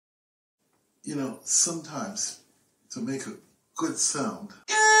You know, sometimes to make a good sound,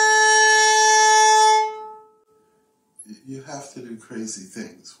 you have to do crazy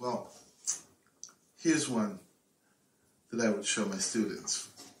things. Well, here's one that I would show my students.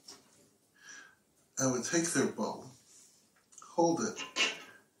 I would take their bow, hold it,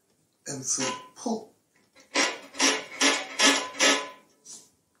 and say, pull.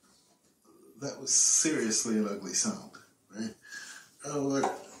 That was seriously an ugly sound, right?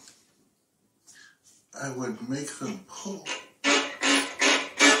 I would make them pull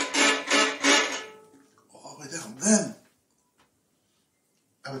all the way down. Then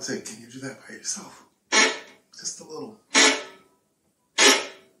I would say, can you do that by yourself? Just a little.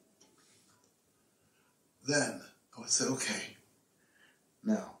 Then I would say, okay,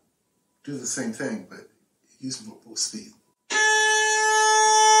 now do the same thing, but use more speed.